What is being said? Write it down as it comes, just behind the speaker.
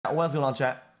chat? What's going on,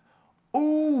 chat?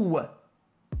 Ooh!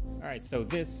 All right, so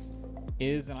this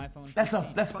is an iPhone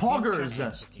 15. That's poggers.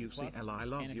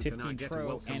 And a 15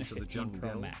 Pro and a 15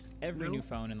 Pro Max. Every new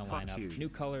phone in the lineup. New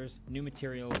colors, new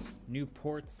materials, new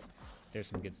ports. There's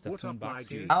some good stuff to unbox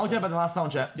here. I don't care about the last phone,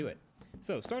 chat. Let's do it.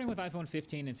 So, starting with iPhone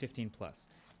 15 and 15 Plus.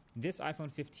 This iPhone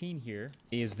 15 here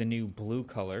is the new blue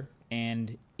color,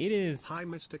 and it is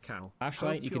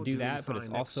flashlight. You could do that, but it's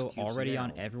also already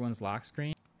on everyone's lock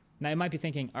screen. Now, you might be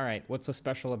thinking, all right, what's so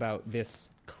special about this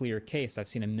clear case? I've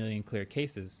seen a million clear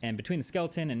cases. And between the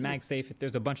skeleton and MagSafe,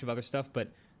 there's a bunch of other stuff,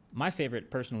 but my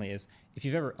favorite personally is, if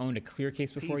you've ever owned a clear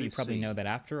case before, you probably know that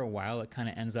after a while, it kind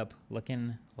of ends up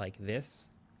looking like this.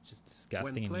 Just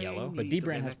disgusting and yellow. But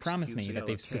Dbrand has promised me that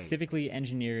they've specifically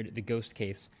engineered the Ghost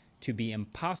case to be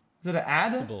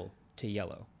impossible to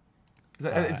yellow. Is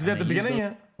that at the beginning?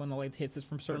 Yeah. When the light hits it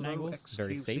from certain angles,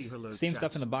 very safe. Same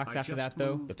stuff in the box after that,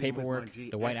 though. The paperwork,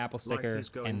 the white Apple sticker,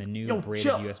 and the new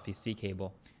braided USB-C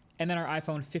cable. And then our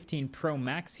iPhone 15 Pro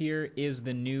Max here is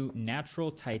the new natural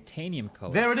titanium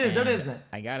color. There it is. There it is.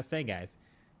 I gotta say, guys,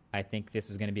 I think this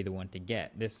is gonna be the one to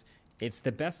get. It's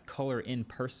the best color in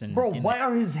person. Bro, why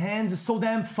are his hands so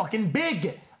damn fucking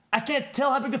big? I can't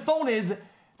tell how big the phone is.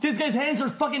 This guy's hands are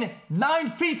fucking 9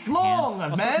 feet long,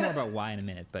 man. I'll talk more about why in a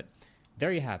minute, but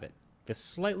there you have it. The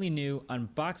slightly new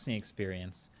unboxing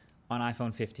experience on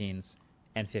iPhone 15s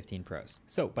and 15 Pros.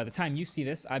 So by the time you see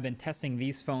this, I've been testing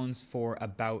these phones for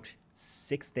about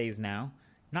 6 days now.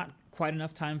 Not quite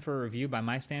enough time for a review by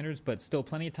my standards, but still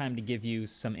plenty of time to give you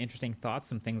some interesting thoughts,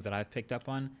 some things that I've picked up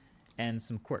on, and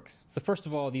some quirks. So first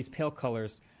of all, these pale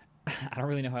colors, I don't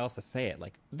really know how else to say it.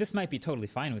 Like, this might be totally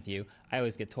fine with you. I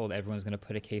always get told everyone's going to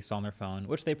put a case on their phone,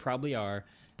 which they probably are.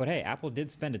 But hey, Apple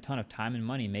did spend a ton of time and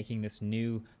money making this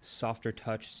new softer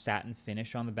touch satin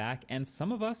finish on the back. And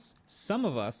some of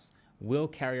us will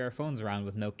carry our phones around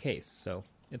with no case. So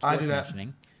it's worth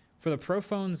mentioning. For the Pro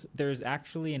phones, there's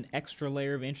actually an extra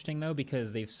layer of interesting though,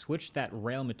 because they've switched that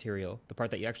rail material, the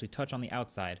part that you actually touch on the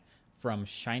outside, from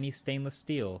shiny stainless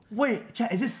steel. Wait,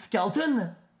 chat, is this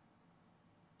skeleton?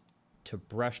 To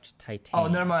brushed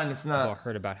titanium. Oh, never mind, it's not. I've all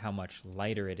heard about how much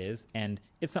lighter it is, and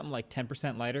it's something like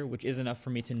 10% lighter, which is enough for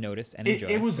me to notice and enjoy.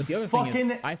 It was but the other fucking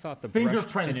thing is, I thought the brushed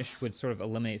finish would sort of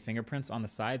eliminate fingerprints on the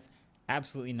sides.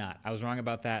 Absolutely not. I was wrong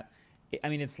about that. I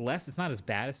mean, it's not as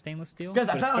bad as stainless steel. Guys,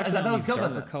 but especially on these darker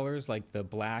skeleton. colors like the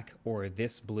black or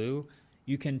this blue,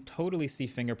 you can totally see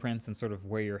fingerprints and sort of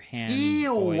where your hand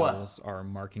oils are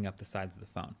marking up the sides of the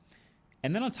phone.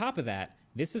 And then on top of that,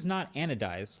 this is not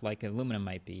anodized like aluminum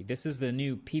might be. This is the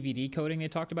new PVD coating they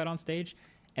talked about on stage.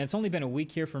 And it's only been a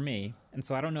week here for me, and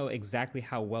so I don't know exactly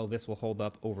how well this will hold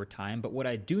up over time. But what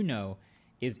I do know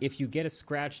is if you get a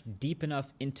scratch deep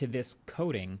enough into this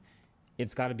coating,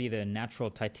 it's got to be the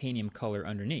natural titanium color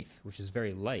underneath, which is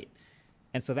very light.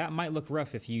 And so that might look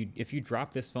rough if you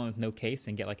drop this phone with no case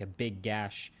and get like a big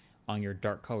gash on your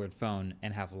dark colored phone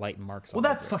and have light marks on it.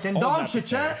 Well, that's fucking dog shit,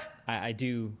 chat. I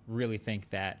do really think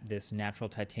that this natural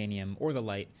titanium or the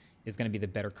light is going to be the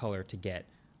better color to get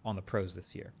on the Pros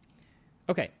this year.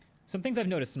 Okay, some things I've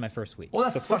noticed in my first week. Well,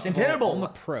 that's fucking terrible. On the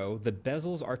Pro, the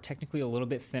bezels are technically a little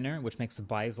bit thinner, which makes the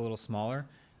buys a little smaller.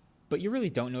 But you really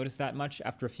don't notice that much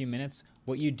after a few minutes.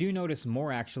 What you do notice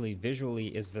more actually visually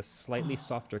is the slightly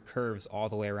softer curves all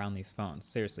the way around these phones.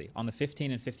 Seriously, on the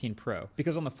 15 and 15 Pro.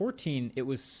 Because on the 14, it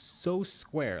was so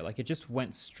square. Like it just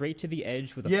went straight to the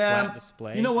edge with a flat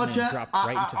display. You know what, and then dropped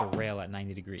right into the rail at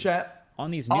 90 degrees. On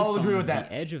these new phones,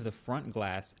 the edge of the front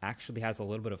glass actually has a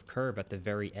little bit of curve at the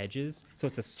very edges. So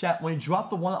it's a... Chat, when you drop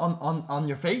the one on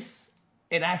your face,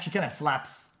 it actually kind of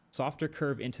slaps. Softer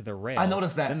curve into the rail. I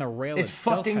noticed that. Then the rail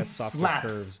itself has softer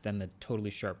curves than the totally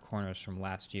sharp corners from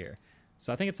last year.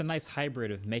 So I think it's a nice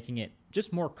hybrid of making it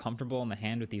just more comfortable in the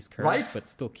hand with these curves, but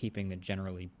still keeping the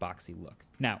generally boxy look.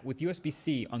 Now, with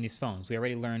USB-C on these phones, we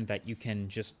already learned that you can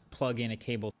just plug in a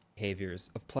cable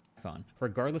behaviors of plug phone.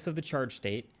 Regardless of the charge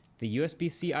state, the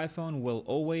USB-C iPhone will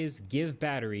always give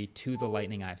battery to the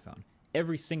Lightning iPhone.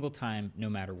 Every single time, no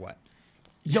matter what.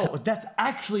 Yo, that's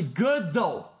actually good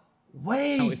though.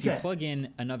 Wait. Now, if you plug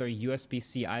in another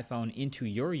USB-C iPhone into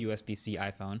your USB-C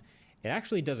iPhone, it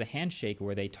actually does a handshake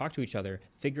where they talk to each other,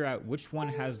 figure out which one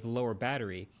has the lower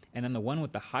battery, and then the one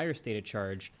with the higher state of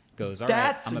charge goes, all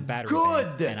right, I'm a battery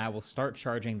bank, and I will start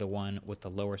charging the one with the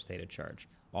lower state of charge,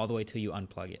 all the way till you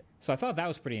unplug it. So I thought that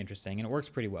was pretty interesting, and it works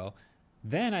pretty well.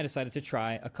 Then I decided to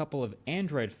try a couple of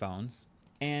Android phones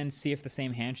and see if the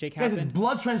same handshake happened. It's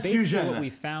blood transfusion. Basically what we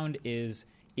found is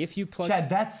if you plug... Chad,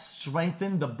 that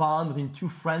strengthened the bond between two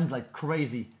friends like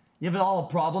crazy. You have all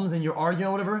problems and you're arguing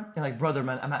or whatever. You're like, brother,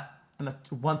 man, I'm at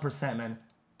 1%, man.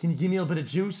 Can you give me a little bit of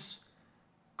juice?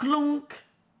 Clunk.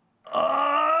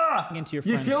 into your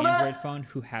You friend's feel Android that? phone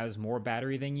who has more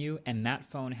battery than you, and that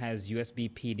phone has USB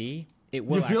PD, it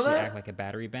will You feel actually that? act like a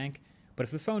battery bank. But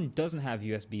if the phone doesn't have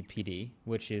USB PD,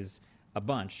 which is a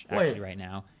bunch Wait. actually right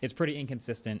now, it's pretty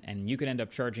inconsistent, and you could end up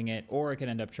charging it, or it could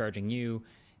end up charging you.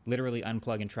 Literally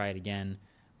unplug and try it again.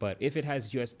 But if it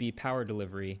has USB power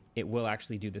delivery, it will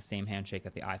actually do the same handshake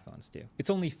that the iPhones do.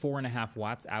 It's only 4.5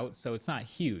 watts out, so it's not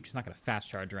huge. It's not going to fast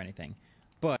charge or anything.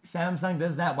 But Samsung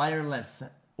does that wireless.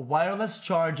 Wireless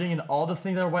charging and all the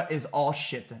things that are is all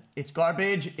shit. It's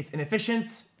garbage. It's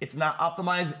inefficient. It's not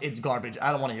optimized. It's garbage.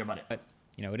 I don't want to hear about it.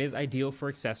 you know, it is ideal for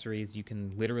accessories. You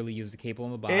can literally use the cable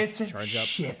in the box It's to charge up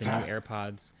shit. the new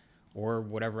AirPods or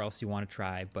whatever else you want to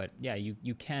try. But yeah,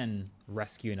 you can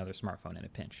rescue another smartphone in a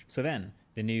pinch. So then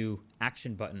the new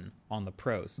action button on the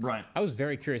Pros. Right. I was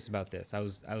very curious about this. I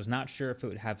was not sure if it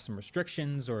would have some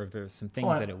restrictions or if there's some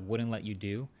things that it wouldn't let you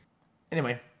do.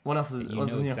 Anyway, what else is You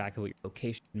what's know new? exactly what your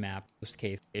location map, post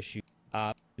case issue.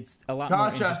 It's a lot more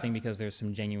Gotcha. interesting because there's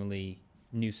some genuinely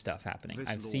new stuff happening.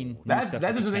 I've seen new That's stuff.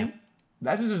 that's with the interesting.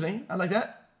 That's interesting. I like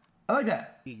that. I like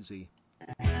that. Easy.